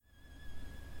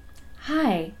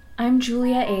Hi, I'm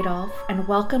Julia Adolph, and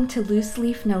welcome to Loose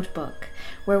Leaf Notebook,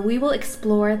 where we will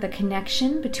explore the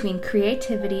connection between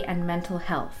creativity and mental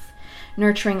health,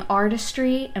 nurturing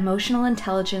artistry, emotional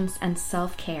intelligence, and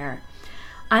self-care.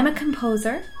 I'm a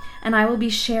composer, and I will be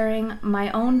sharing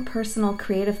my own personal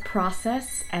creative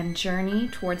process and journey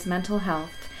towards mental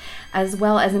health, as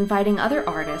well as inviting other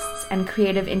artists and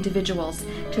creative individuals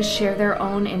to share their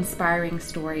own inspiring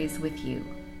stories with you.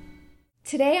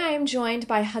 Today I am joined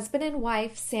by husband and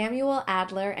wife Samuel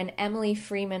Adler and Emily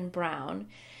Freeman Brown.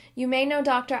 You may know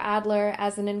Dr. Adler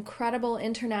as an incredible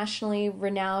internationally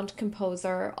renowned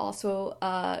composer, also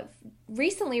a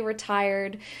recently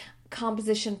retired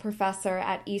composition professor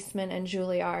at Eastman and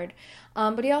Juilliard.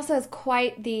 But he also has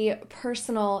quite the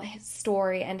personal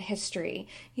story and history.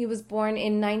 He was born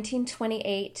in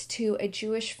 1928 to a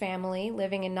Jewish family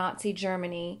living in Nazi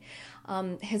Germany.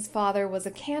 His father was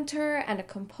a cantor and a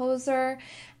composer,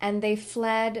 and they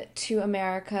fled to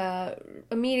America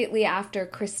immediately after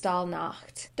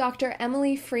Kristallnacht. Dr.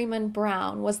 Emily Freeman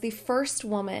Brown was the first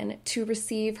woman to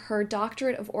receive her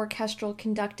doctorate of orchestral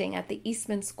conducting at the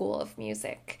Eastman School of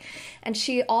Music. And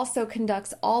she also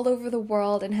conducts all over the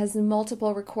world and has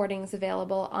multiple recordings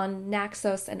available on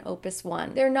Naxos and Opus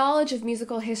One. Their knowledge of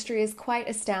musical history is quite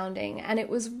astounding, and it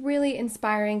was really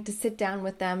inspiring to sit down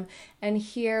with them and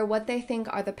hear what they think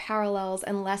are the parallels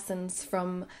and lessons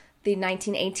from the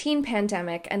 1918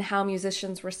 pandemic and how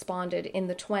musicians responded in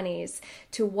the 20s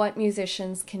to what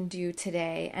musicians can do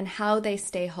today and how they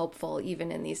stay hopeful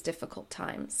even in these difficult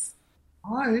times.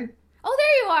 Hi, Oh,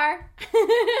 there you are.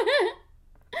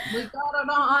 We got it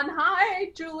on.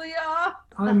 Hi, Julia.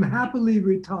 I'm happily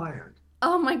retired.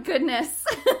 Oh my goodness.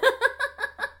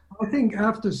 I think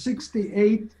after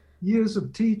 68 years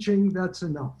of teaching, that's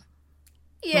enough.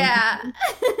 Yeah.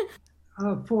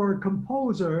 For a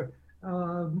composer,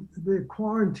 the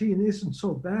quarantine isn't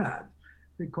so bad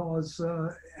because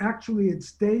actually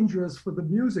it's dangerous for the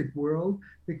music world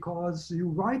because you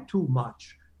write too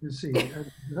much, you see.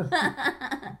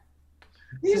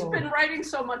 He's been writing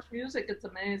so much music, it's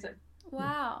amazing.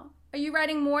 Wow. Are you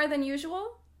writing more than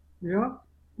usual? Yeah.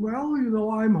 Well,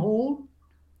 I'm home,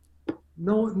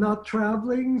 no, not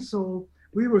traveling. So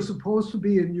we were supposed to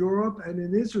be in Europe and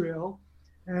in Israel,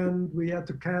 and we had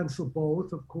to cancel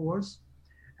both, of course.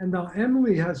 And now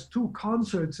Emily has two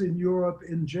concerts in Europe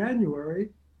in January,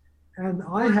 and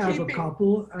I have a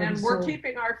couple. And we're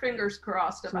keeping our fingers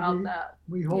crossed about that.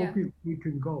 We hope we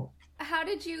can go. How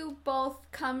did you both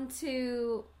come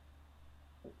to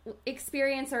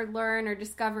experience or learn or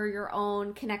discover your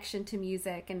own connection to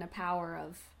music and the power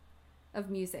of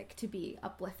music to be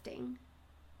uplifting?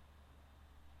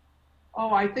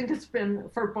 Oh, I think it's been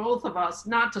for both of us,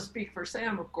 not to speak for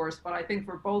Sam, of course, but I think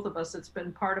for both of us, it's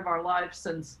been part of our lives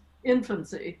since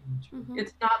infancy. Mm-hmm.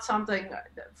 It's not something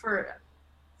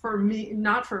for me,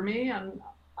 not for me. And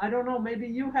I don't know, maybe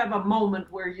you have a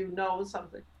moment where you know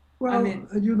something. Well,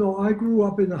 I grew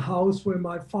up in a house where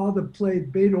my father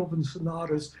played Beethoven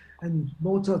sonatas and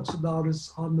Mozart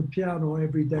sonatas on the piano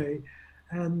every day.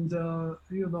 And,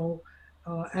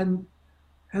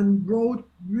 and wrote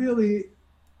really.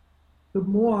 The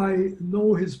more I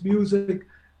know his music,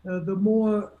 the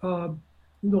more,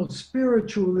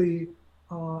 spiritually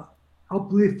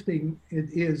uplifting it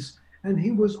is. And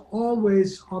he was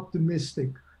always optimistic,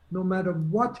 no matter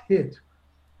what hit.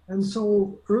 And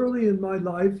so early in my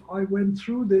life, I went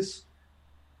through this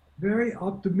very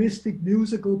optimistic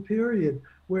musical period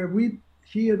where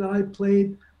he and I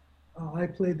played. I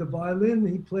played the violin.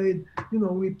 He played,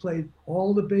 we played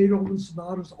all the Beethoven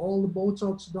sonatas, all the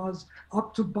Mozart sonatas,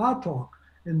 up to Bartók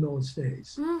in those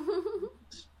days.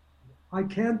 I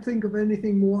can't think of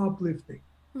anything more uplifting.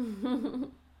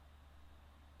 And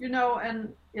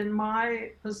in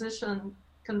my position,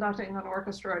 conducting an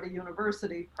orchestra at a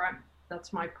university,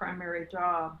 that's my primary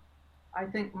job. I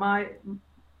think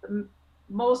the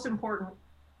most important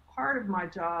part of my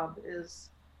job is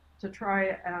to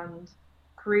try and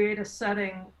create a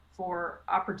setting for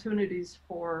opportunities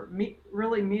for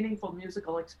really meaningful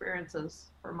musical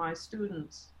experiences for my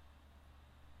students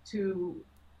to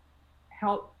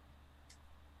help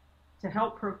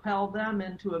propel them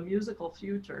into a musical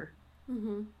future.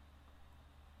 Mm-hmm.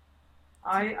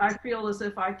 I feel as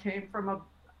if I came from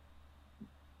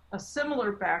a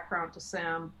similar background to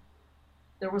Sam.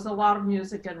 There was a lot of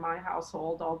music in my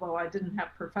household, although I didn't have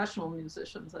professional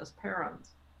musicians as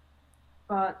parents.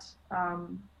 But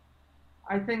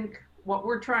I think what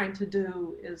we're trying to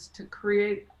do is to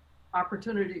create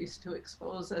opportunities to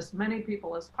expose as many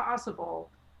people as possible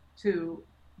to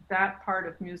that part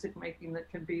of music making that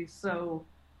can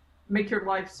make your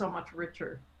life so much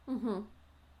richer. Mm-hmm.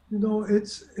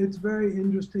 It's very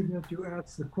interesting that you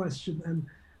asked the question, and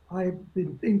I've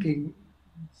been thinking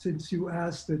since you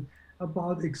asked it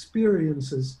about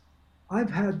experiences. I've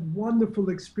had wonderful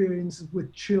experiences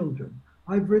with children.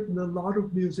 I've written a lot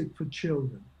of music for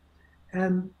children,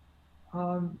 and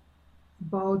um,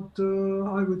 about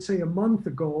I would say a month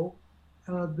ago,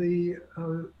 the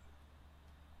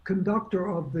conductor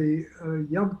of the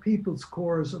Young People's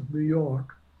Chorus of New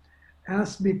York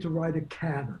asked me to write a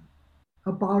canon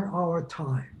about our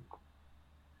time.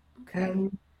 Okay.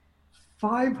 And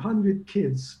 500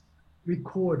 kids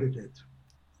recorded it.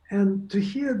 And to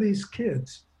hear these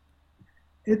kids,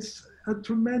 it's a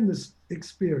tremendous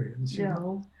experience, you Yeah.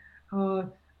 know. Uh,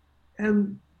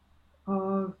 and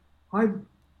uh, I've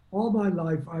all my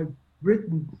life I've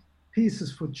written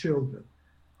pieces for children,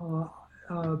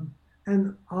 uh,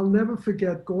 and I'll never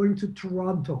forget going to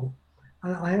Toronto.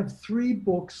 I have 3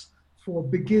 books for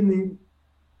beginning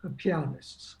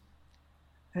pianists,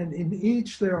 and in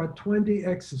each there are 20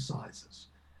 exercises.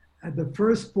 And the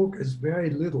first book is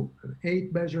very little, an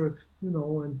 8 measure,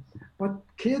 but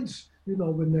kids,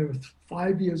 when they're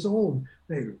 5 years old,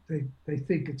 they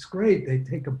think it's great. They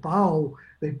take a bow,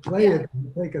 they play Yeah. it,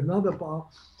 and take another bow.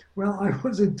 Well, I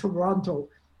was in Toronto,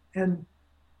 and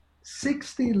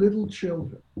 60 little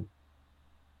children,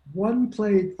 one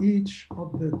played each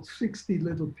of the 60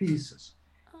 little pieces,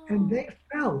 and Oh, they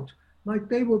felt like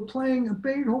they were playing a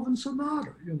Beethoven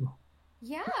sonata.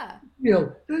 yeah.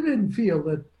 They didn't feel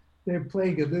that they're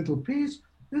playing a little piece.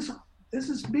 This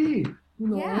is me.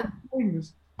 Yeah. I'm playing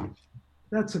this.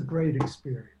 That's a great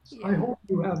experience. I Yeah. hope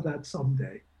you have that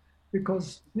someday,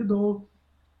 because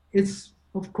it's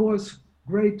of course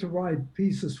great to write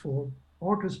pieces for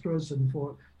orchestras and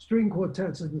for string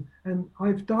quartets, and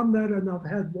I've done that, and I've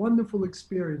had wonderful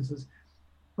experiences.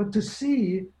 But to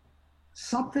see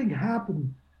something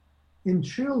happen in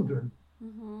children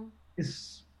Mm-hmm.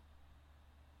 is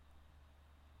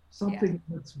something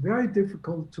that's very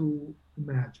difficult to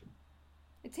imagine.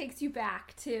 It takes you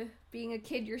back to being a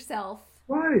kid yourself.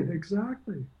 Right,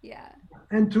 exactly. Yeah.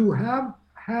 And to have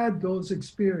had those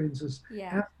experiences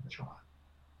Yeah. as a child.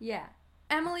 Yeah.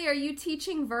 Emily, are you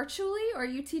teaching virtually or are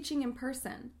you teaching in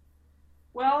person?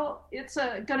 Well, it's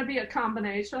going to be a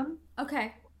combination.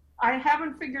 Okay. I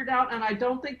haven't figured out, and I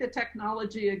don't think the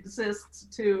technology exists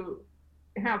to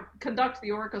conduct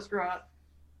the orchestra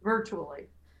virtually.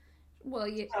 Well,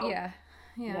 So, yeah.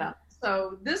 Yeah. yeah.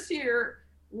 So this year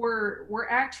we're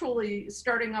actually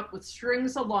starting up with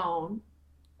strings alone,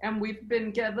 and we've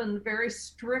been given very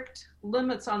strict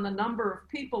limits on the number of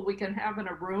people we can have in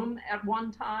a room at one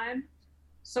time.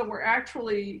 So we're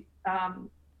actually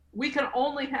we can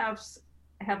only have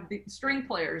the string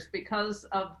players because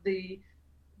of the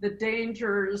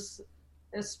dangers,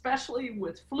 especially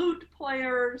with flute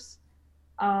players.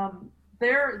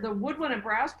 The woodwind and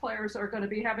brass players are going to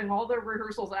be having all their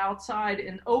rehearsals outside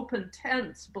in open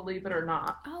tents, believe it or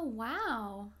not. Oh,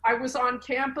 wow. I was on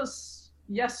campus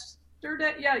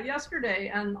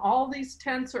yesterday, and all these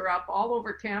tents are up all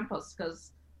over campus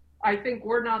because I think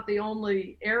we're not the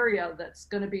only area that's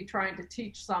going to be trying to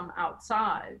teach some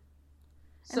outside.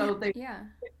 So they Yeah.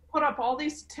 put up all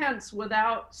these tents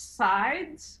without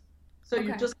sides. So you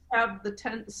Okay. just have the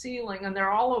tent ceiling, and they're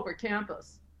all over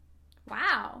campus.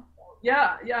 Wow.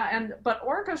 Yeah, but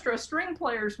orchestra string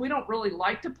players, we don't really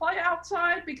like to play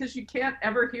outside because you can't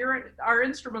ever hear it. Our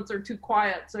instruments are too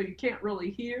quiet, so you can't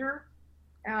really hear,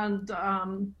 and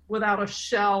without a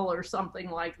shell or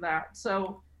something like that.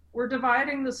 So we're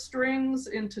dividing the strings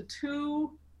into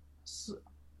 2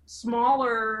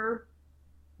 smaller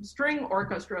string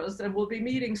orchestras, and we'll be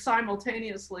meeting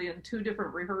simultaneously in 2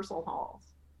 different rehearsal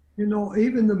halls.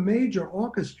 Even the major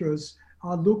orchestras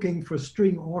are looking for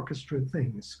string orchestra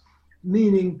things,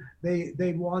 meaning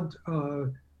they want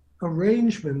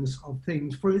arrangements of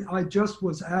things. I just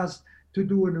was asked to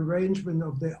do an arrangement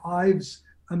of the Ives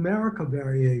America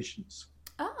Variations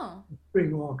Oh.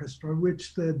 string orchestra,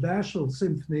 which the National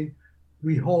Symphony,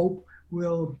 we hope,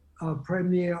 will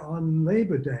premiere on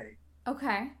Labor Day.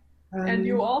 Okay. And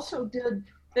you also did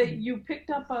that. You picked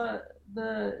up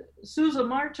the Sousa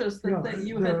marches that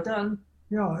you had done.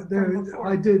 Yeah, before.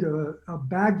 I did a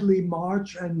Bagley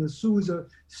March and the Sousa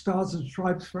Stars and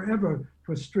Stripes Forever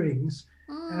for strings.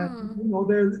 And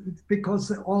they're because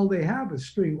all they have is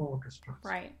string orchestras.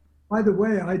 Right. By the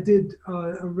way, I did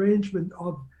arrangement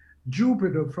of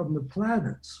Jupiter from the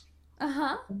Planets.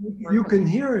 Uh-huh. You can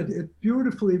hear it. It's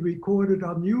beautifully recorded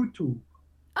on YouTube.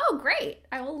 Oh, great.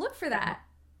 I will look for that.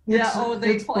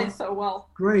 They play by, so well.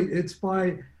 Great. It's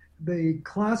by the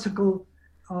classical,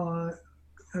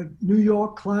 New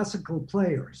York classical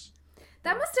players.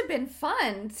 That must have been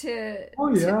fun to.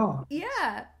 Oh, yeah.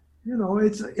 Yeah.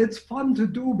 it's fun to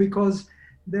do because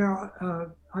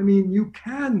I mean, you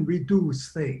can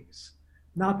reduce things,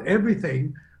 not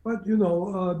everything, but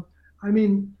I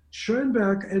mean,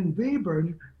 Schoenberg and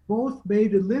Webern both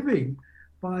made a living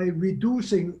by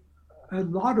reducing a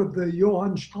lot of the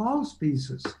Johann Strauss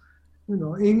pieces,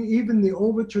 even the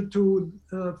overture to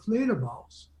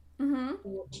Fledermaus,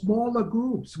 smaller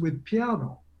groups with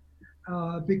piano,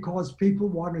 because people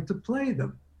wanted to play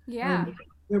them. Yeah. And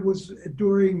it was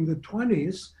during the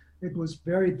 20s, it was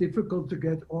very difficult to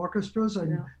get orchestras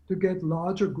and to get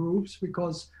larger groups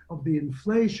because of the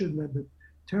inflation and the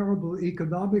terrible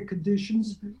economic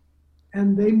conditions.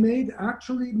 And they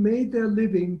actually made their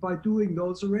living by doing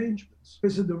those arrangements.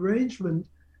 There's an arrangement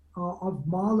of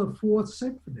Mahler Fourth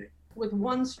Symphony. With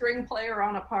one string player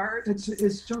on a part. It's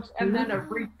just... And then a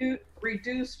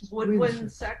reduced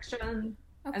woodwind section.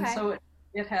 Okay. And so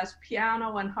it has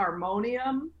piano and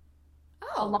harmonium.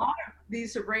 Oh. A lot of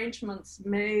these arrangements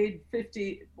made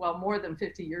more than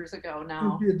 50 years ago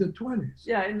now. In the 20s.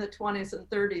 Yeah, in the 20s and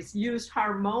 30s, used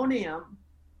harmonium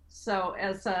so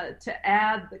as to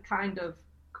add the kind of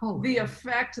color. The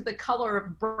effect, the color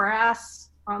of brass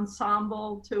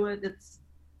ensemble to it.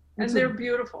 They're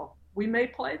beautiful. We may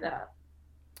play that.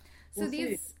 So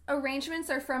these arrangements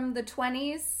are from the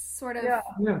 20s, sort of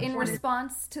in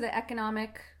response to the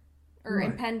economic or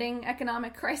impending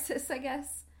economic crisis, I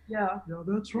guess. Yeah,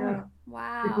 that's right. Yeah.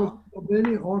 Wow. Because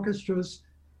many orchestras,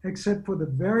 except for the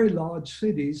very large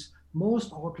cities,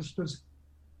 most orchestras,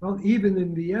 well, even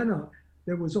in Vienna,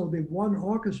 there was only one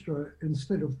orchestra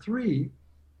instead of three,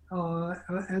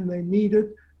 and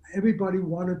everybody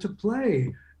wanted to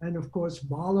play. And of course,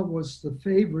 Mahler was the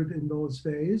favorite in those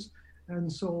days. And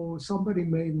so somebody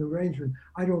made an arrangement.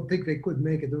 I don't think they could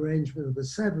make an arrangement of the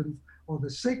seventh or the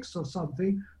sixth or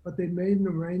something, but they made an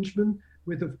arrangement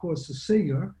with, of course, the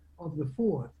singer of the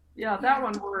fourth. Yeah, that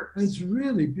one works. And it's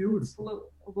really beautiful. It's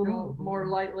a little more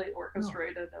lightly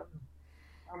orchestrated.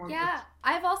 Yeah,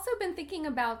 I've also been thinking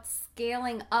about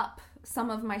scaling up some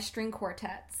of my string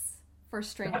quartets for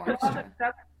string orchestra.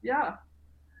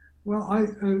 Well,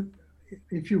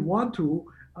 if you want to,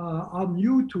 on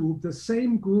YouTube, the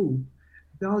same group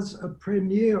does a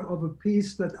premiere of a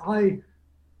piece that I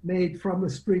made from a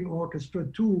string orchestra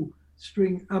from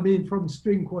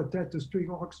string quartet to string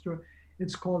orchestra.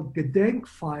 It's called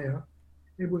Gedenkfeier.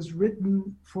 It was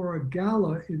written for a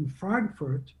gala in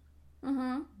Frankfurt,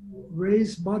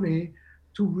 raise money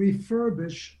to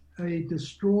refurbish a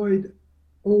destroyed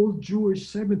old Jewish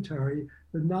cemetery.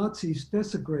 The Nazis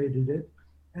desecrated it,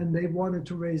 and they wanted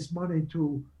to raise money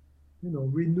to,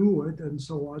 renew it and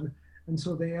so on. And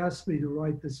so they asked me to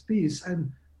write this piece,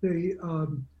 and the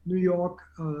New York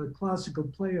classical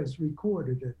players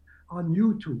recorded it on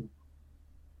YouTube.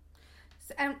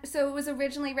 So it was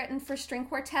originally written for string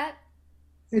quartet?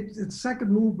 It's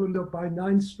second movement by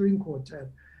ninth string quartet,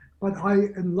 but I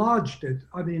enlarged it.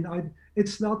 I mean,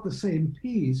 it's not the same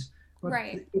piece, but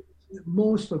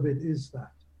most of it is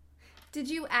that. Did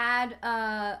you add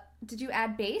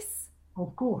bass?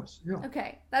 Of course, yeah.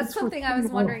 Okay, that's something I was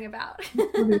wondering about.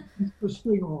 For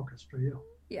string orchestra,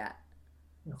 yeah.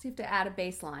 So you have to add a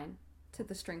bass line to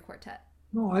the string quartet.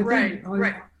 No, I think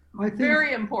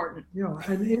very important. Yeah,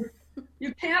 and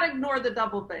you can't ignore the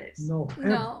double bass. No.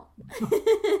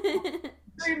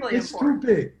 Extremely it's important. Too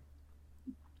big.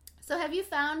 So have you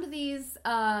found these?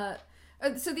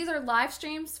 So these are live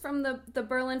streams from the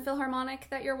Berlin Philharmonic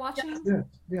that you're watching? Yes.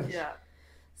 Yeah.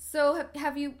 So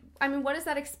have you? I mean, what is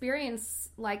that experience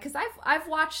like? Because I've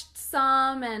watched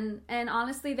some, and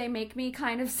honestly, they make me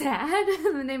kind of sad.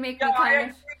 They make me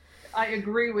kind of. I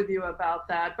agree with you about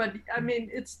that, but I mean,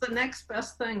 it's the next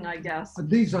best thing, I guess.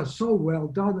 These are so well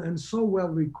done and so well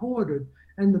recorded,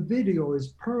 and the video is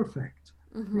perfect.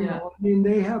 Mm-hmm. Yeah. I mean,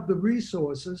 they have the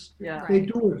resources. Yeah. They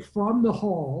do it from the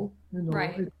hall.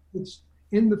 Right. It's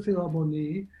in the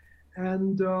Philharmonie,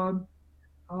 and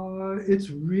it's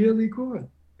really good.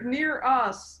 Near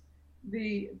us,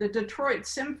 the Detroit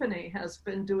Symphony has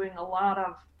been doing a lot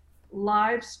of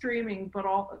live streaming, but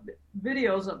all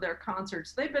videos of their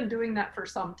concerts. They've been doing that for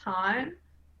some time.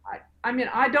 I mean,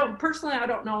 I don't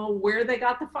know where they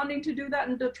got the funding to do that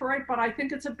in Detroit, but I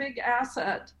think it's a big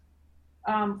asset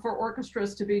for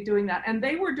orchestras to be doing that. And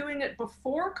they were doing it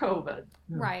before COVID.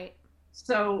 Right.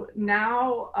 So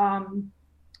now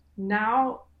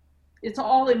it's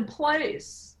all in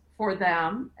place for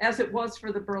them, as it was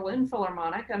for the Berlin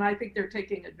Philharmonic, and I think they're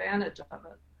taking advantage of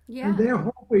it. Yeah. And they're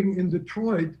hoping in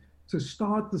Detroit to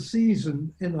start the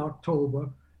season in October.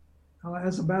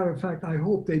 As a matter of fact, I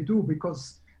hope they do,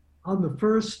 because on the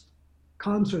first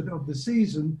concert of the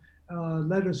season,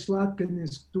 Leder Slatkin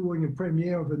is doing a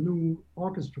premiere of a new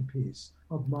orchestra piece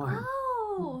of mine.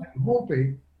 Oh. I'm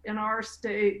hoping. In our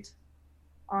state,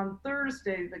 on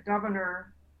Thursday, the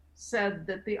governor said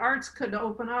that the arts could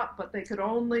open up, but they could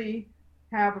only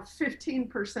have a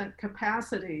 15%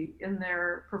 capacity in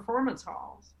their performance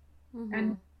halls. Mm-hmm.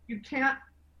 And you can't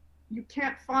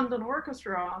fund an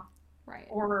orchestra right.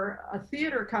 or a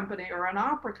theater company or an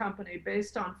opera company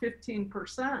based on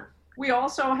 15%. We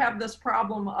also have this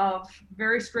problem of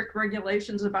very strict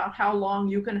regulations about how long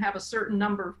you can have a certain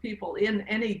number of people in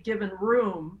any given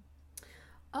room.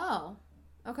 Oh,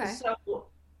 okay. So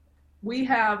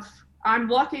I'm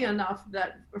lucky enough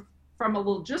that from a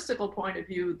logistical point of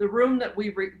view,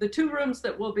 the two rooms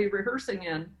that we'll be rehearsing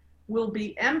in will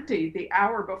be empty the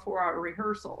hour before our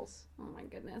rehearsals. Oh my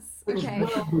goodness. Okay.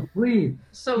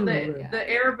 So the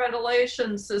air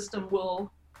ventilation system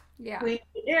will clean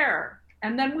the air.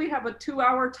 And then we have a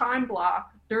 2-hour time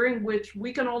block during which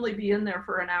we can only be in there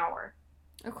for an hour.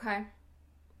 Okay.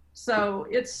 So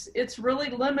it's really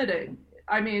limiting.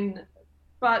 I mean,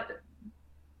 but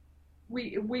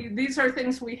we these are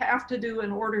things we have to do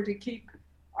in order to keep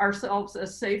ourselves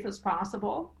as safe as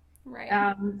possible. Right.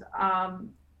 And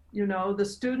the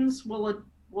students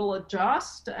will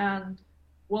adjust, and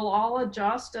we'll all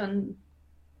adjust, and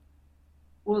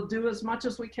we'll do as much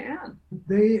as we can.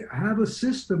 They have a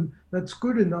system that's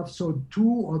good enough so 2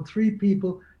 or 3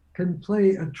 people can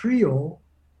play a trio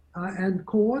and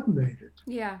coordinate it.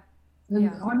 Yeah. And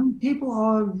I mean, people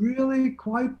are really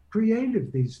quite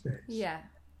creative these days. Yeah.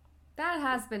 That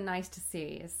has been nice to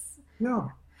see, is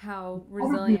how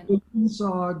resilient. Students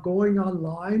are going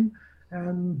online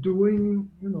and doing,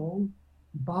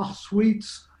 Bach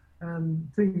suites and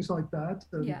things like that.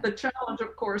 And the challenge,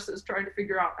 of course, is trying to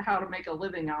figure out how to make a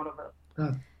living out of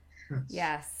it.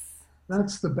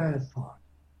 That's the bad part.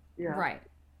 Yeah. Right.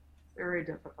 Very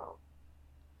difficult.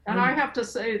 And I have to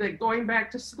say that going back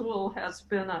to school has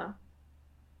been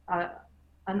an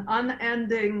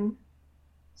unending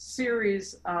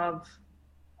series of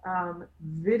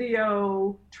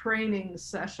video training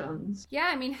sessions. Yeah,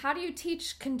 I mean, how do you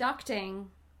teach conducting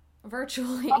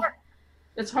virtually?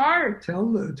 It's hard. Tell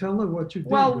them what you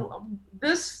did. Well,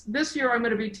 this year I'm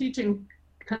going to be teaching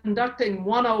Conducting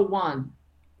 101.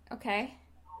 Okay.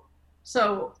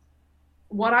 So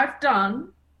what I've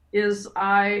done is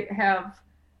I have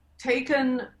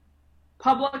taken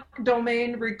public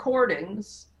domain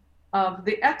recordings of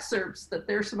the excerpts that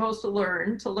they're supposed to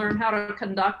learn how to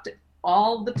conduct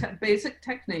all the basic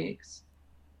techniques,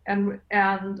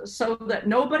 and so that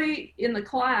nobody in the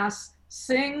class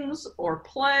sings or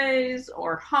plays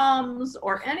or hums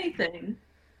or anything,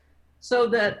 so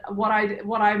that what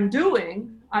I'm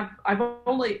doing,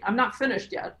 I'm not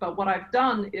finished yet, but what I've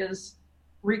done is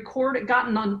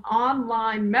gotten an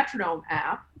online metronome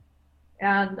app,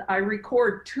 and I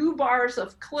record 2 bars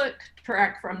of click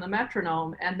track from the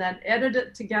metronome and then edit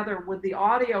it together with the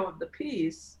audio of the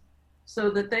piece so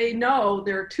that they know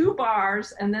there are 2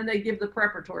 bars, and then they give the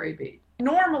preparatory beat.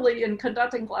 Normally in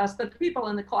conducting class, the people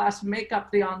in the class make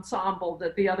up the ensemble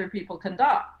that the other people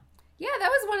conduct. Yeah, that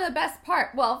was one of the best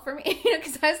part. Well, for me,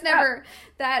 because I was never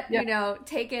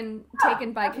taken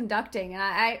by conducting,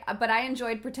 and but I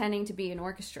enjoyed pretending to be an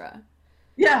orchestra.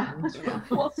 Yeah.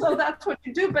 Well, so that's what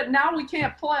you do, but now we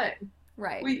can't play.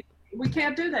 Right. We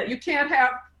can't do that. You can't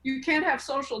have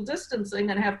social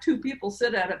distancing and have 2 people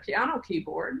sit at a piano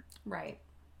keyboard. Right.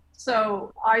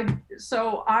 So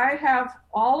I have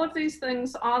all of these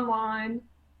things online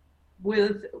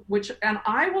and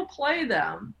I will play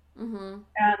them. Mm-hmm.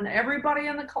 And everybody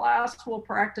in the class will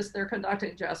practice their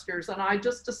conducting gestures. And I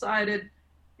just decided,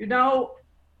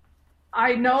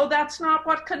 I know that's not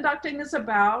what conducting is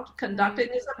about. Conducting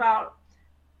is about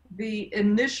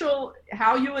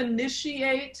how you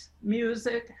initiate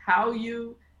music, how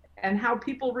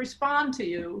people respond to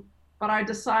you. But I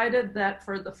decided that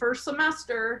for the first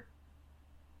semester,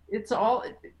 they'll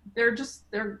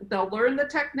learn the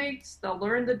techniques, they'll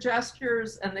learn the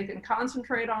gestures, and they can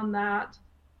concentrate on that.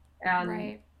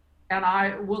 And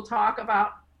I will talk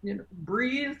about,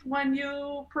 breathe when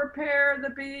you prepare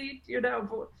the beat,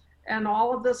 and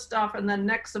all of this stuff. And then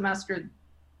next semester,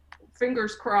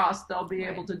 fingers crossed, they'll be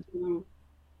able to do,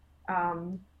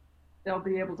 they'll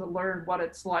be able to learn what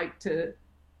it's like to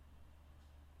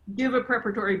give a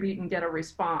preparatory beat and get a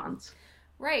response.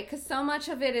 Right, because so much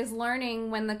of it is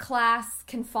learning when the class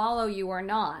can follow you or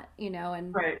not,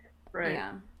 and right.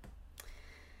 Yeah.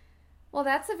 Well,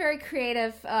 that's a very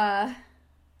creative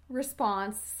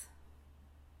response.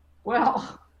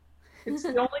 Well, it's the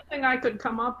only thing I could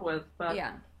come up with. But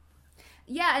yeah.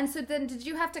 And so then, did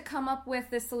you have to come up with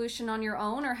this solution on your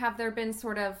own, or have there been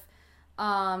sort of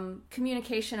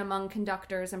communication among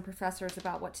conductors and professors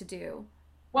about what to do?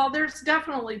 Well, there's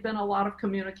definitely been a lot of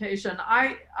communication.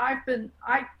 I've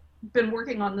been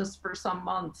working on this for some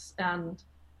months, and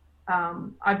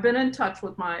I've been in touch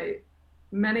with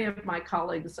many of my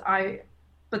colleagues.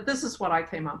 But this is what I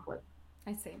came up with.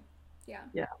 I see. Yeah.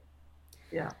 Yeah.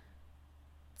 Yeah.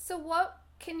 So what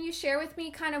can you share with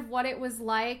me kind of what it was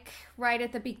like right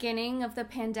at the beginning of the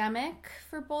pandemic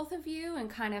for both of you, and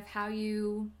kind of how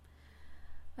you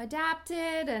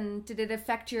adapted, and did it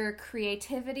affect your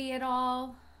creativity at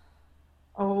all?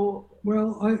 Oh,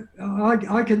 Well,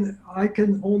 I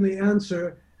can only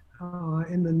answer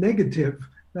in the negative.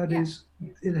 That Yeah. is,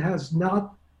 it has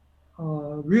not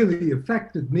really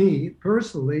affected me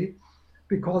personally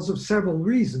because of several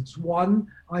reasons. One,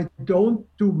 I don't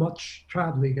do much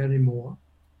traveling anymore.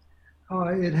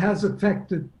 It has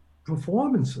affected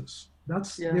performances.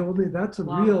 That's a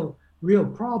Wow. real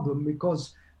problem,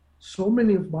 because so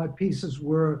many of my pieces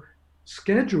were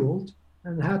scheduled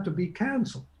and had to be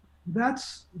canceled. That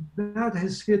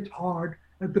has hit hard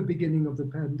at the beginning of the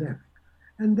pandemic.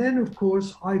 And then, of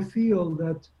course, I feel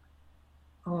that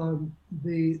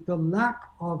the lack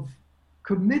of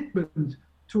commitment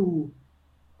to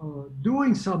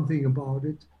doing something about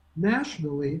it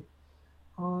nationally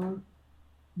uh,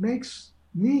 makes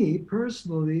me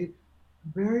personally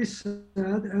very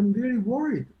sad and really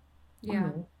worried. You Yeah.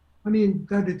 know, I mean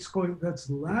that's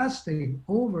lasting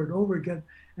over and over again,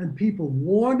 and people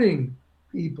warning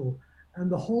people, and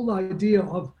the whole idea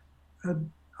of uh,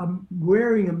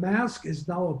 wearing a mask is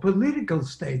now a political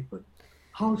statement.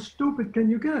 How stupid can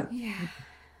you get? Yeah.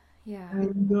 Yeah.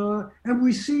 And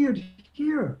we see it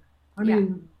here. I Yeah.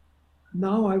 mean,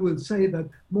 now I would say that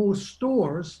most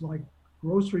stores, like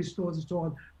grocery stores and so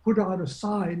on, put out a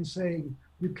sign saying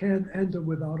you can't enter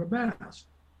without a mask.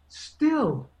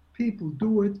 Still, people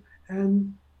do it,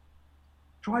 and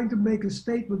trying to make a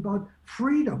statement about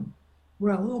freedom.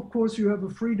 Well, of course, you have a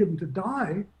freedom to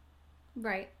die.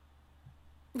 Right.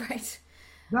 Right.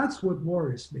 That's what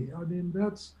worries me. I mean,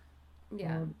 that's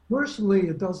Yeah. personally,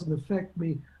 it doesn't affect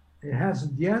me. It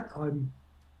hasn't yet.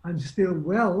 I'm still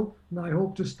well, and I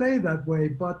hope to stay that way.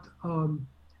 But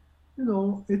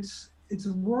it's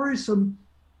worrisome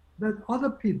that other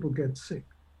people get sick.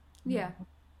 Yeah.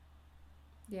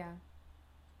 Yeah.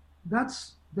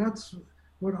 That's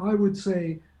what I would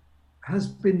say has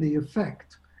been the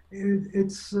effect.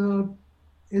 It's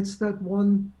that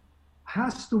one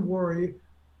has to worry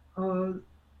uh,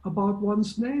 about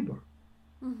one's neighbor.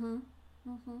 Mm-hmm.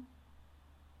 Mm-hmm.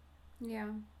 Yeah.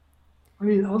 I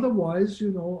mean, otherwise,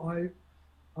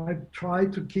 I've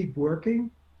tried to keep working,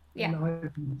 Yeah. and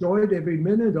I've enjoyed every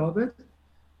minute of it.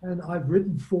 And I've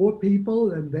written for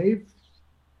people, and they've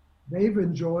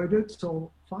enjoyed it,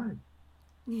 so fine.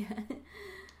 Yeah.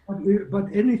 But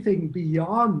anything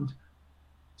beyond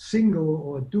single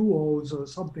or duos or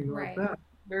something like Right. that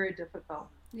Very difficult.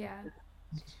 Yeah.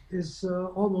 is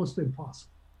almost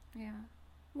impossible. Yeah.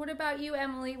 What about you,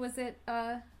 Emily? Was it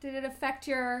did it affect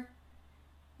your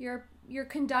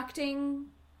conducting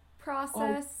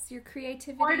process, your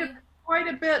creativity? Quite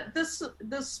a bit. This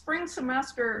spring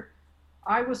semester,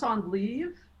 I was on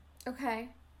leave. Okay.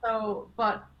 So,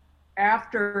 but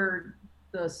after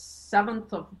the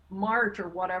 7th of March or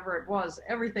whatever it was,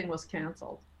 everything was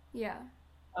canceled. Yeah.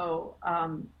 So,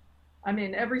 I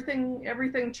mean,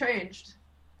 everything changed,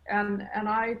 and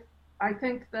I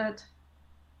think that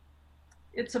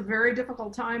it's a very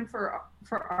difficult time for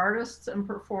artists and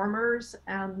performers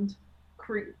and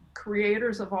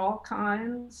creators of all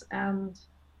kinds, and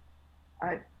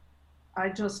I I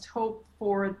just hope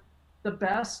for the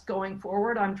best going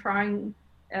forward. I'm trying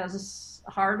as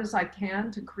hard as I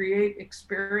can to create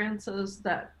experiences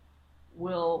that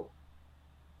will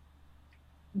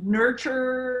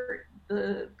nurture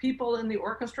the people in the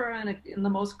orchestra in the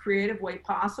most creative way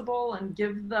possible and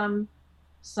give them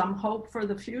some hope for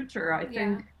the future. I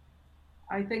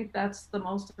think that's the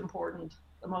most important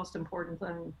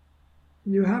thing.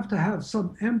 You have to have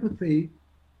some empathy.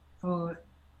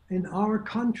 In our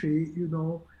country,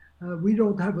 we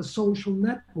don't have a social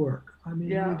network. I mean,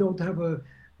 Yeah. we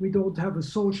don't have a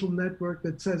social network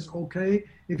that says, okay,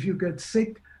 if you get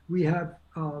sick, we have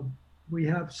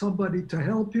somebody to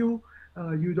help you.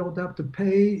 You don't have to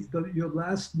pay your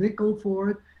last nickel for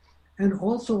it. And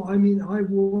also, I mean, I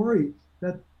worry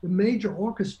that the major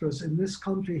orchestras in this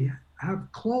country have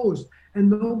closed and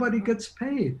nobody gets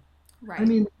paid. Right. I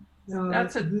mean,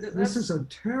 This is a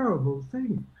terrible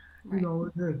thing. Right.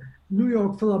 The New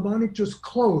York Philharmonic just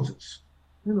closes,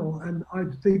 and I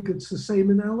think it's the same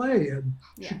in LA and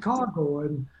Yeah. Chicago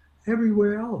and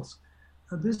everywhere else.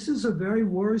 This is a very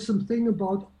worrisome thing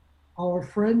about our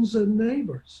friends and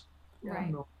neighbors. Right.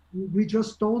 You know, we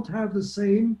just don't have the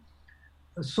same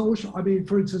social. I mean,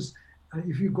 for instance,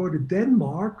 if you go to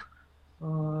Denmark,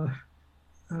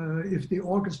 if the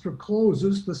orchestra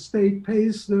closes, the state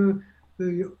pays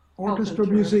the orchestra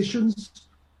musicians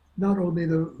not only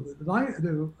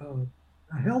the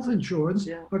health insurance,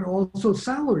 but also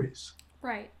salaries.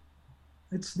 Right.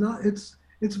 It's not.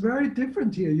 It's very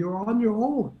different here. You're on your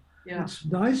own. Yeah. It's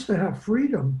nice to have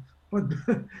freedom, but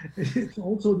it's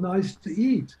also nice to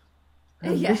eat.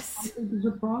 And Yes. this, I think, is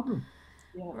a problem.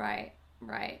 Yeah. Right.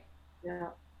 Right. Yeah.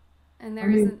 And there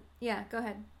isn't. Yeah. Go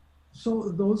ahead. So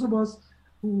those of us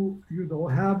who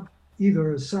have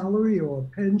either a salary or a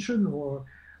pension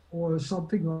or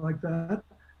something like that,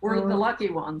 We're the lucky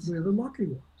ones. We're the lucky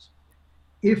ones.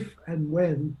 If and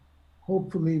when,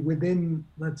 hopefully within,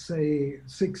 let's say,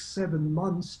 6-7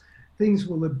 months, things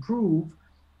will improve.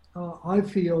 I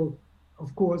feel,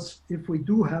 of course, if we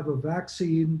do have a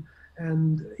vaccine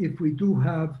and if we do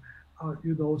have,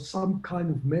 some kind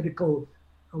of medical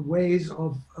ways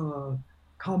of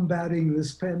combating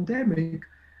this pandemic,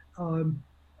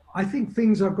 I think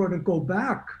things are going to go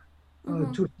back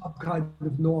to some kind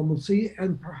of normalcy,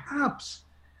 and perhaps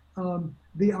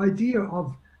the idea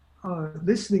of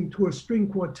listening to a string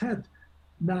quartet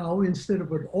now instead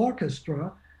of an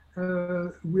orchestra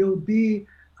will be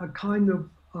a kind of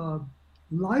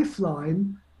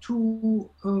lifeline to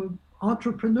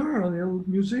entrepreneurial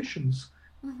musicians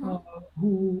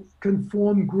who can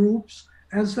form groups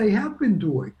as they have been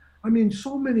doing. I mean,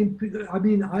 so many,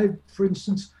 I, for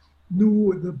instance,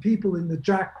 knew the people in the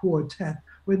Jack Quartet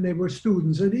when they were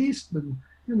students at Eastman,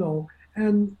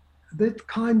 and that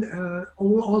kind,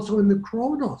 also in the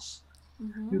Kronos,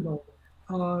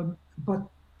 but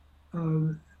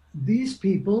these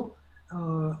people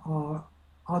are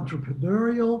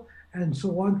entrepreneurial and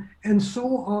so on, and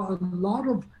so are a lot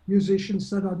of musicians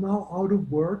that are now out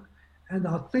of work and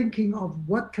are thinking of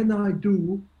what can I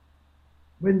do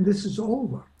when this is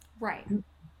over. Right.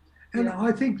 And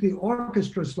I think the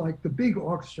orchestras, like the big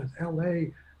orchestras,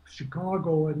 LA,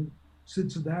 Chicago, and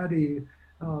Cincinnati,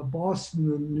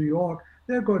 Boston, and New York,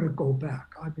 they're going to go back.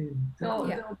 I mean, they'll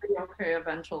be okay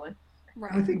eventually.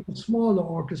 Right. I think the smaller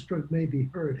orchestras may be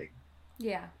hurting.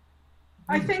 Yeah.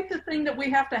 I think the thing that we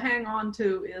have to hang on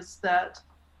to is that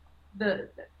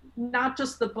not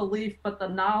just the belief, but the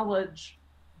knowledge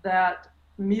that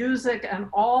music and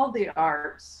all the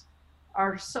arts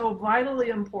are so vitally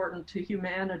important to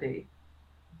humanity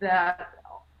that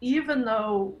even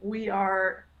though we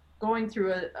are going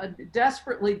through a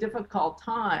desperately difficult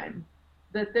time,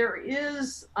 that there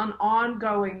is an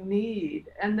ongoing need,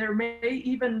 and there may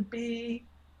even be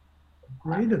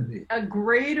a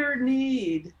greater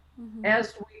need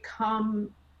as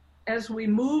we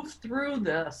move through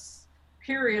this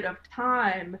period of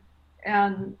time.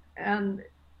 And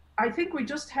I think we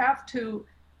just have to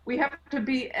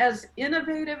be as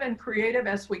innovative and creative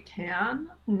as we can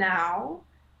now,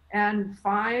 and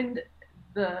find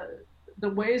the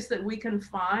ways that we can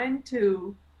find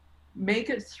to make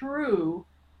it through,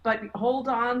 but hold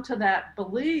on to that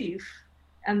belief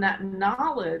and that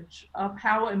knowledge of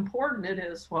how important it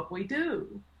is what we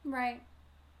do. Right.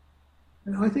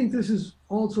 And I think this is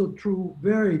also true,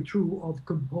 very true of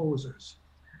composers.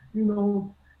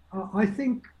 I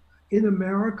think in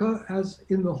America, as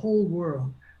in the whole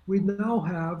world, we now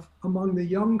have among the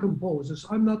young composers,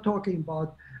 I'm not talking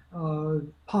about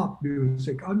pop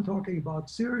music, I'm talking about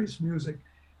serious music.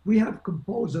 We have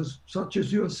composers such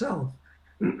as yourself,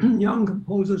 young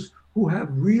composers who have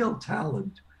real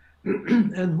talent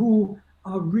and who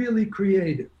are really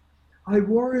creative. I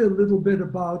worry a little bit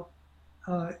about,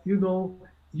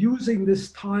 using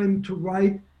this time to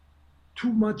write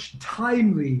too much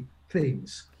timely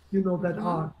things, that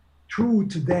are true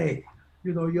today.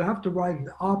 You have to write an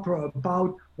opera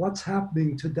about what's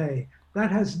happening today.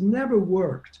 That has never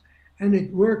worked. And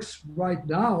it works right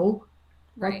now,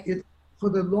 right. But for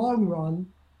the long run,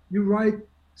 you write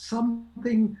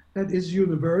something that is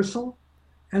universal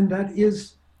and that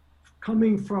is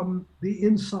coming from the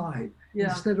inside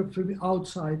instead of from the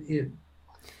outside in.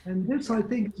 And this, I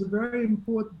think, is a very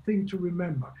important thing to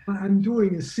remember. I'm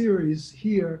doing a series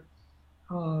here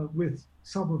with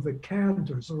some of the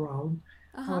cantors around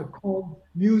called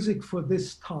Music for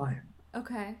This Time.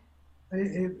 Okay.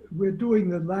 We're doing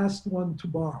the last one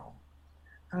tomorrow.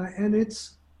 And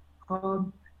it's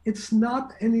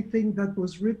not anything that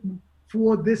was written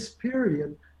for this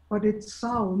period, but it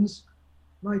sounds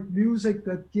like music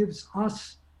that gives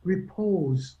us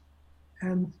repose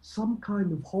and some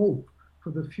kind of hope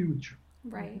for the future.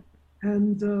 Right.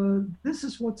 And this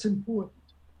is what's important.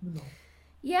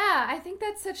 Yeah, I think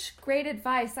that's such great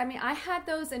advice. I mean, I had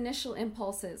those initial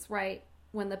impulses, right,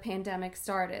 when the pandemic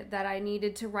started, that I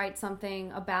needed to write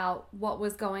something about what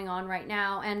was going on right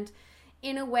now. And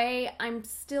in a way, I'm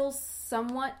still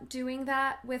somewhat doing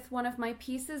that with one of my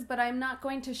pieces, but I'm not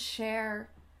going to share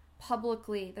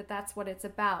publicly that that's what it's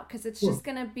about, because it's Sure. just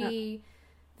going to be,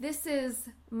 this is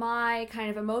my kind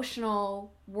of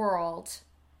emotional world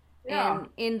Yeah.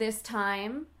 in this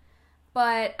time,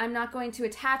 but I'm not going to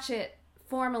attach it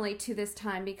formally to this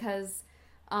time, because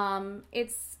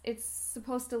it's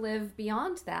supposed to live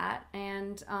beyond that.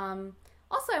 And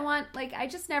also, I want, like, I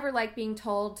just never like being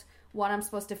told what I'm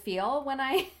supposed to feel when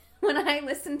I when I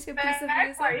listen to a piece of music.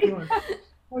 Exactly. Right.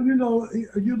 Well, you know,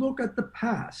 you look at the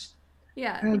past,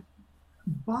 Yeah. and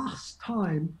Bach's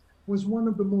time was one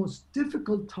of the most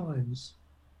difficult times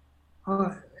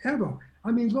ever.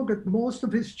 I mean, look at most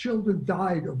of his children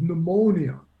died of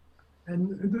pneumonia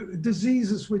and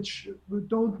diseases which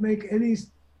don't make any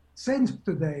sense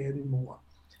today anymore.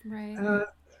 Right.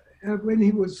 When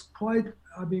he was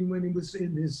when he was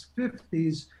in his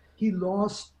 50s, he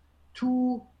lost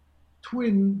two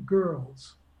twin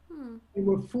girls. They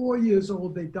were 4 years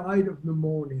old. They died of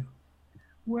pneumonia.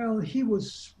 Well, he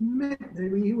was smitten. I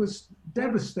mean, he was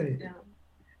devastated.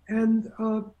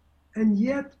 Yeah. And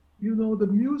yet, you know, the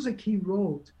music he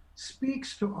wrote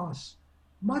speaks to us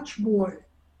much more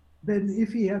than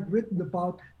if he had written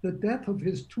about the death of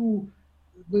his two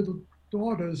little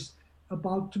daughters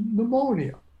about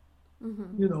pneumonia.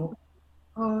 You know,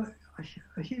 uh,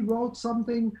 he wrote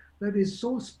something that is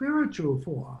so spiritual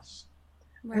for us.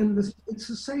 Right. And it's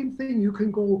the same thing. You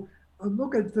can go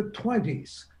look at the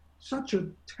 20s, such a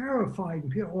terrifying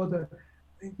period,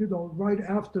 or right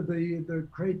after the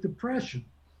Great Depression,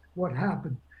 what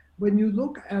happened. When you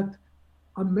look at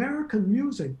American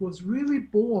music was really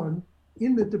born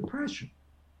in the Depression.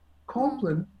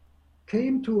 Copland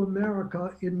came to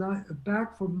America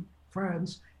back from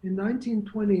France in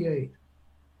 1928,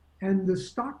 and the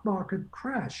stock market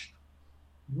crashed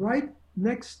right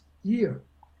next year.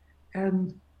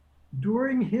 And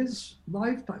during his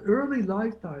early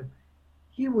lifetime,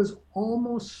 he was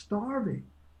almost starving.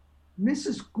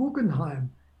 Mrs.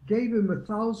 Guggenheim gave him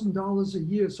 $1,000 a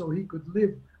year so he could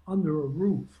live under a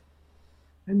roof.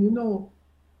 And you know,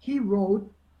 he wrote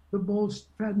the most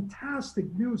fantastic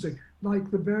music, like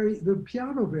the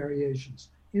piano variations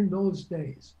in those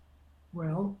days.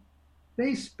 Well,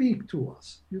 they speak to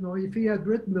us. You know, if he had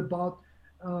written about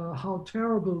how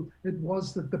terrible it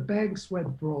was that the banks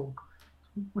went broke,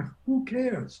 who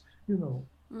cares? You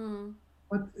know.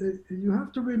 But you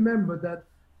have to remember that,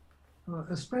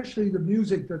 especially the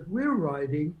music that we're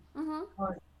writing,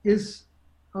 is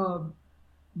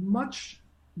much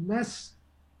less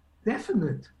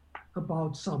definite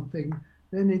about something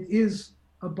than it is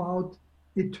about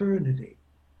eternity.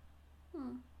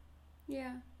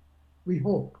 Yeah. We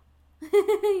hope.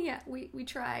 Yeah, we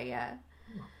try, yeah.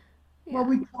 Well,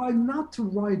 we try not to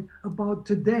write about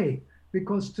today,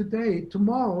 because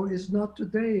tomorrow is not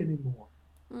today anymore.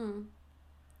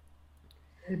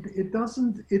 It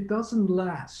doesn't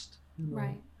last. You know?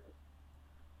 Right.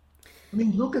 I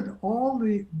mean, look at all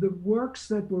the works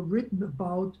that were written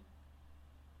about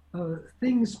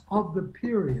things of the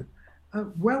period.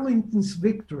 Wellington's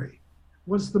Victory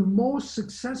was the most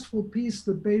successful piece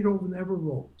that Beethoven ever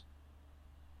wrote.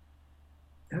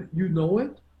 You know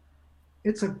it?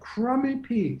 It's a crummy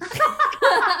piece.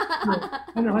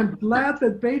 And I'm glad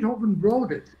that Beethoven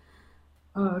wrote it.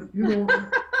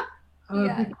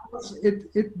 Because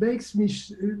it makes me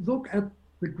look at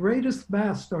the greatest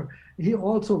master. He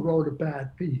also wrote a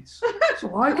bad piece.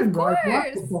 So I can write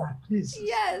lots of bad pieces.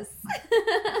 Yes.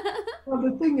 Well,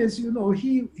 the thing is, you know,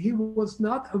 he was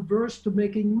not averse to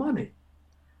making money.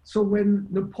 So when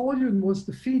Napoleon was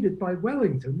defeated by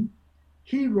Wellington,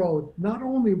 he wrote not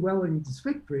only Wellington's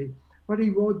Victory, but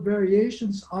he wrote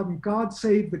variations on God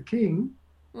Save the King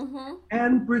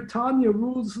and Britannia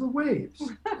Rules the Waves.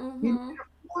 He made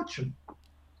a fortune.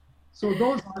 So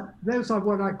those are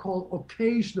what I call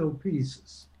occasional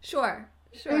pieces. Sure.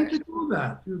 And to do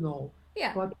that, you know.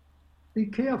 Yeah. But be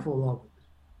careful of it.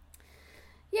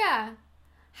 Yeah.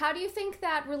 How do you think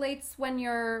that relates when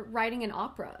you're writing an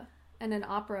opera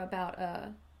about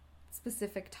a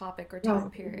specific topic or time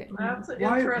period? That's an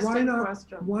interesting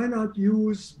question. Why not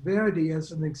use Verdi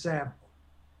as an example?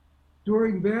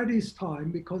 During Verdi's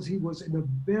time, because he was in a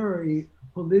very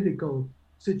political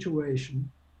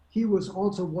situation, he was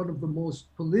also one of the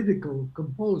most political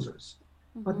composers,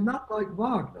 but not like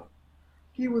Wagner.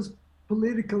 He was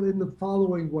political in the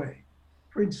following way.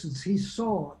 For instance, he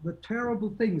saw the terrible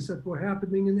things that were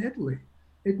happening in Italy.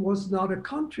 It was not a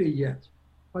country yet,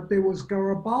 but there was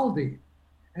Garibaldi,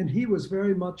 And he was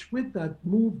very much with that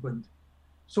movement.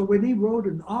 So when he wrote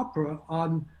an opera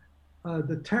on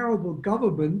the terrible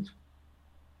government,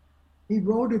 he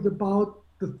wrote it about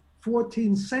the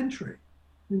 14th century.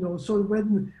 So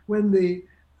when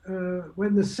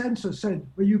the censor said,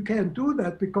 well, you can't do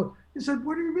that, because he said,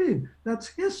 what do you mean? That's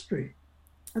history.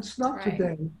 That's not Right.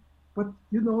 today. But,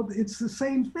 it's the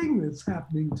same thing that's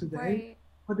happening today. Right.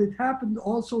 But it happened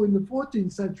also in the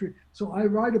 14th century. So I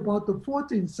write about the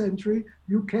 14th century.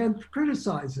 You can't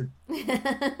criticize it.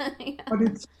 Yeah. But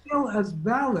it's still as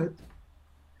valid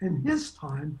in his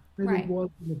time than Right. it was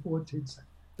in the 14th century.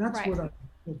 That's Right. what I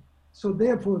think. So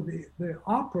therefore, the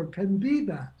opera can be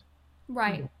that.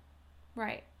 Right.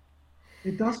 Right.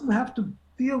 It doesn't have to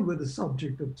deal with the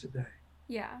subject of today.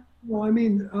 Yeah. Well, I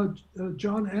mean,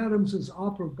 John Adams's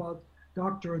opera about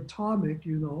Dr. Atomic,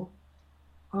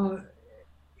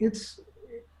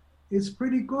 it's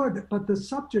pretty good, but the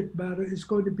subject matter is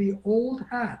going to be old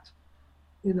hat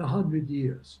in 100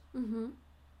 years. Mm-hmm.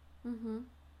 Mm-hmm.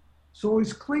 So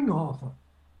is Klinghoffer,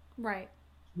 Right.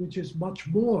 which is much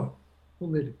more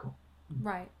political,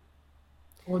 Right.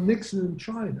 or Nixon in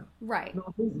China. Right.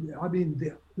 No, I mean,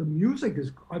 the music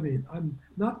is, I'm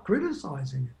not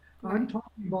criticizing it. I'm Right.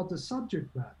 talking about the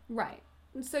subject matter. Right.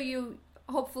 And so you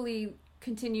hopefully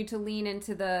continue to lean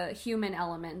into the human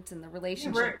element and the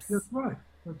relationships That's right.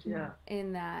 That's right. Yeah.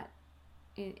 in that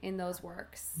in those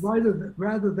works.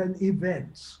 Rather than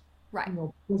events. Right.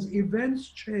 Because events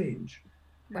change.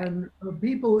 Right. And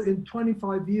people in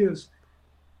 25 years,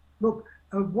 look,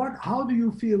 how do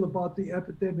you feel about the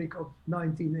epidemic of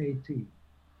 1918?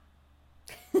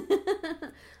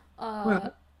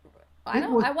 Well,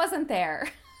 I wasn't there.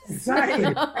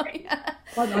 Exactly. Yeah.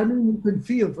 But I mean, you can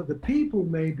feel for the people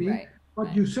maybe, Right. but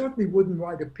Right. you certainly wouldn't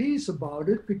write a piece about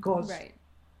it, because Right.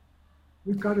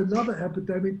 we've got another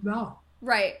epidemic now.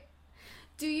 Right.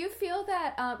 Do you feel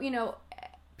that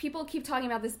people keep talking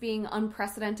about this being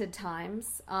unprecedented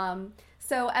times?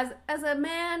 So as a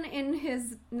man in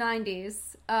his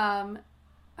 90s,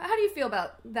 how do you feel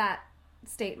about that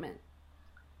statement?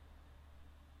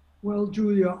 Well,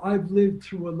 Julia, I've lived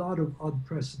through a lot of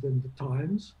unprecedented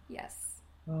times. Yes.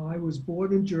 I was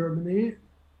born in Germany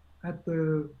at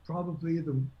probably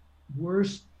the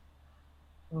worst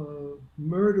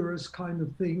murderous kind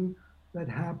of thing that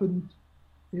happened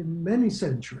in many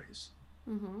centuries.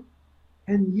 Mm-hmm.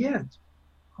 And yet,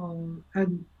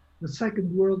 and the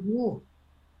Second World War,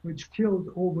 which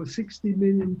killed over 60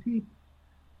 million people.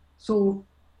 So,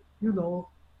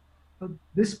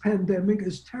 this pandemic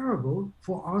is terrible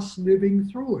for us living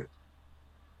through it.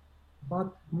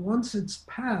 But once it's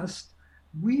passed,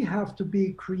 we have to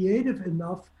be creative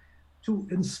enough to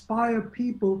inspire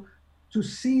people to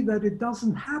see that it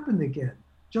doesn't happen again.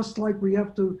 Just like we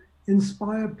have to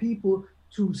inspire people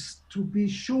to be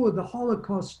sure the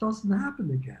Holocaust doesn't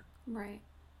happen again. Right.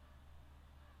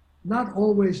 Not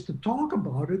always to talk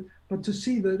about it, but to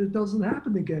see that it doesn't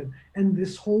happen again. And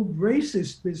this whole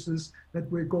racist business that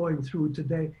we're going through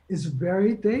today is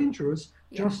very dangerous,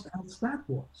 Yeah. just as that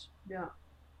was. Yeah.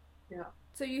 Yeah.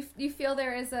 So you feel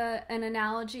there is an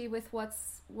analogy with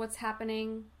what's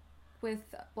happening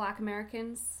with Black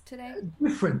Americans today?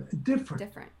 Different.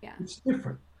 Different, yeah. It's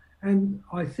different. And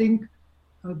I think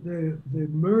the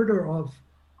murder of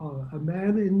a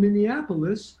man in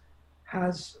Minneapolis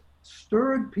has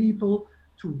stirred people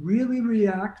to really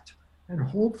react, and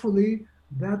hopefully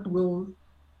that will,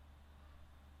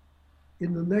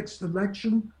 in the next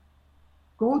election,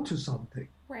 go to something.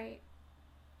 Right.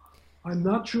 I'm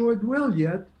not sure it will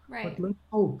yet, Right. but let's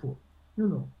hope for,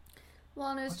 Well,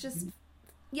 and it's just,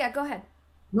 yeah, go ahead.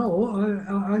 No,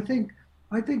 I think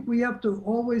we have to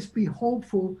always be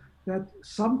hopeful that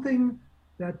something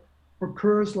that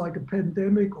occurs like a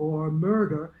pandemic or a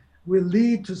murder will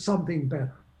lead to something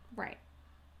better. Right.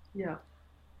 Yeah.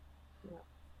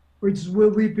 Which will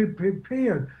we be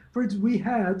prepared? For instance, we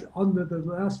had, under the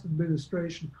last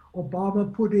administration,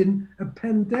 Obama put in a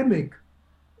pandemic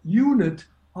unit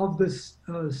of the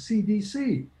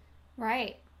CDC.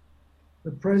 Right.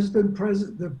 The present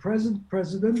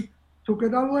president took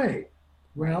it away.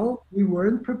 Well, we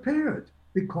weren't prepared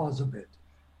because of it.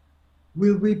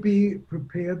 Will we be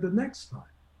prepared the next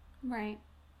time? Right.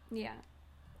 Yeah.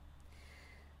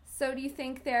 So do you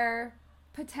think there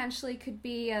potentially could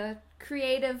be a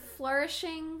creative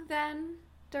flourishing then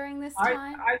during this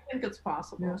time? I think it's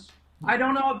possible. Yes. I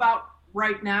don't know about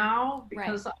right now,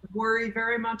 because I worry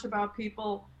very much about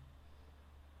people,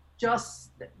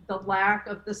 just the lack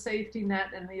of the safety net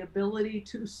and the ability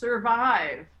to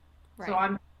survive. Right.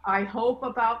 So I hope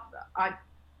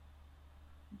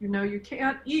you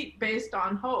can't eat based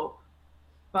on hope,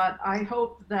 but I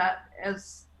hope that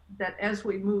as that as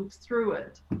we move through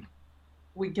it,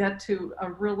 we get to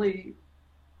a really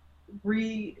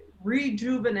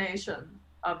rejuvenation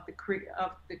of the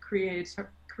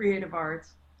creative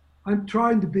arts. I'm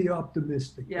trying to be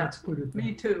optimistic. Yeah, let's put it that.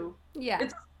 Me too. Yeah.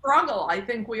 It's a struggle. I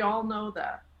think we all know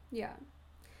that. Yeah.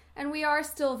 And we are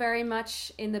still very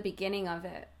much in the beginning of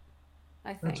it,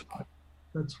 I think. That's right.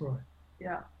 That's right.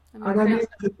 Yeah.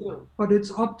 But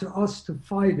it's up to us to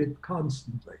fight it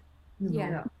constantly.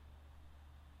 Yeah.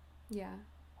 Yeah.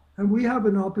 And we have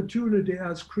an opportunity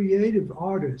as creative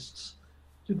artists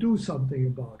to do something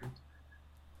about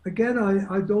it. Again,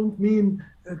 I don't mean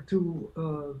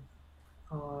to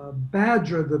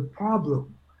badger the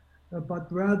problem,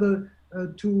 but rather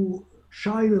to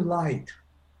shine a light.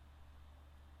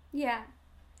 Yeah.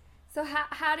 So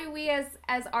how do we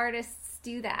as artists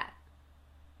do that?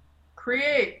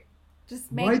 Create.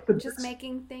 Just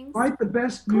making things. Write the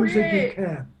best music you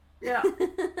can. Yeah.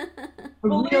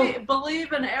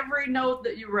 Believe in every note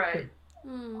that you write.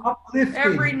 Uplifting.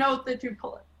 Every note that you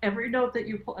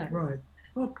play. Right.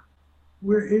 Look,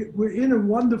 we're in a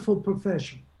wonderful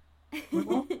profession.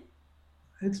 Well,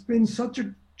 it's been such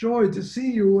a joy to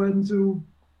see you and to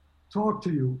talk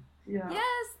to you. Yeah.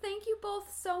 Yes, thank you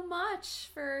both so much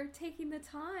for taking the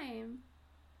time.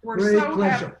 We're great so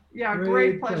pleasure. happy. Yeah,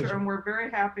 great pleasure. And we're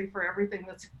very happy for everything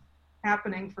that's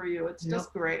happening for you. It's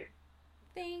just great.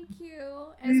 Thank you.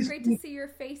 And it's great to see your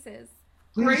faces.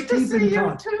 Great to see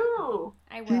you too.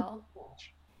 I will.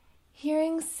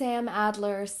 Hearing Sam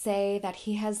Adler say that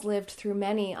he has lived through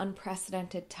many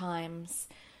unprecedented times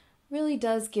really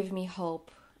does give me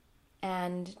hope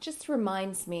and just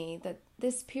reminds me that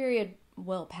this period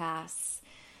will pass.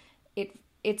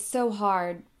 It's so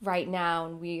hard right now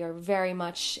and we are very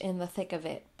much in the thick of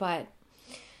it, but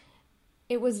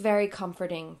it was very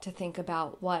comforting to think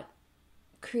about what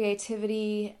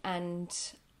creativity and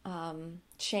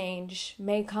change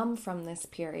may come from this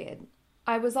period.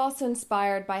 I was also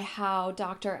inspired by how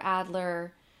Dr.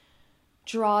 Adler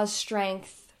draws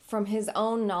strength from his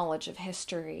own knowledge of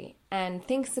history and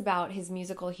thinks about his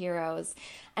musical heroes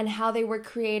and how they were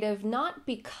creative not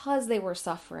because they were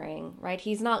suffering, right?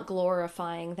 He's not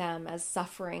glorifying them as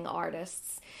suffering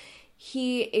artists.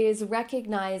 He is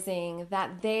recognizing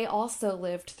that they also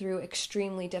lived through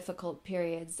extremely difficult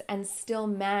periods and still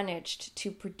managed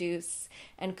to produce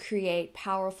and create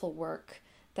powerful work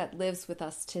that lives with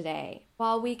us today.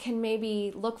 While we can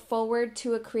maybe look forward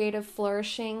to a creative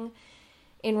flourishing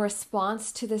in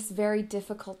response to this very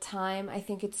difficult time, I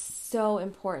think it's so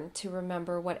important to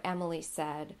remember what Emily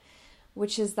said,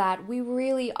 which is that we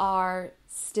really are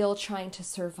still trying to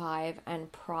survive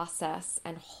and process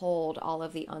and hold all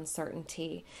of the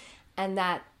uncertainty, and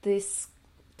that this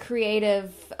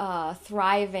creative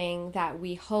thriving that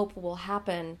we hope will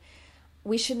happen,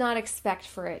 we should not expect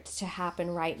for it to happen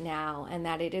right now, and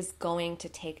that it is going to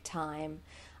take time.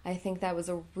 I think that was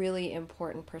a really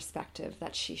important perspective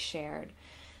that she shared.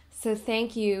 So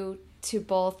thank you to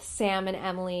both Sam and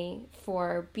Emily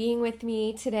for being with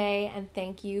me today, and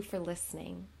thank you for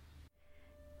listening.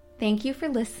 Thank you for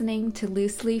listening to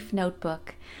Loose Leaf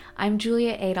Notebook. I'm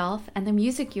Julia Adolph, and the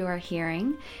music you are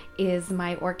hearing is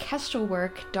my orchestral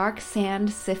work, Dark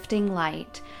Sand Sifting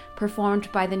Light,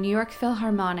 performed by the New York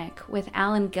Philharmonic with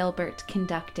Alan Gilbert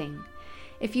conducting.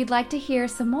 If you'd like to hear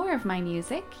some more of my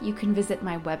music, you can visit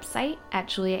my website at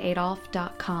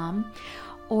juliaadolph.com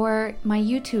or my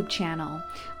YouTube channel,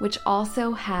 which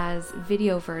also has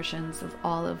video versions of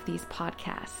all of these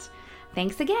podcasts.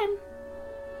 Thanks again.